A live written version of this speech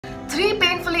3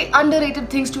 painfully underrated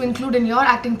things to include in your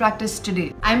acting practice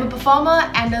today. I'm a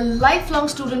performer and a lifelong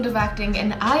student of acting,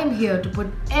 and I am here to put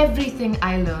everything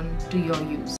I learn to your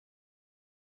use.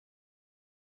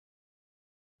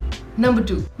 Number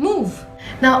 2, move.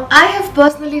 Now, I have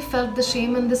personally felt the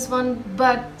shame in this one,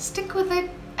 but stick with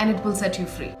it and it will set you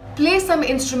free. Play some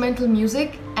instrumental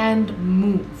music and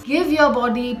move. Give your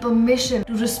body permission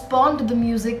to respond to the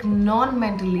music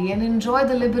non-mentally and enjoy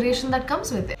the liberation that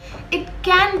comes with it. It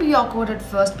can be awkward at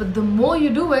first, but the more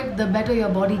you do it, the better your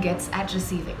body gets at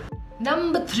receiving.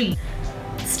 Number 3,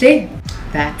 stay.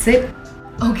 That's it.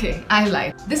 Okay, I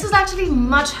lied. This is actually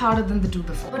much harder than the 2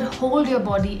 before. But hold your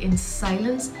body in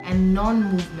silence and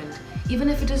non-movement, even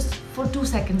if it is for 2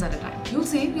 seconds at a time. You'll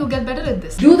see, you'll get better at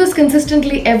this. Do this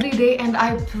consistently every day, and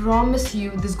I promise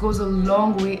you this goes a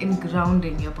long way in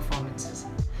grounding your performances.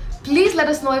 Please let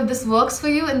us know if this works for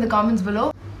you in the comments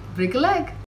below. Break a leg.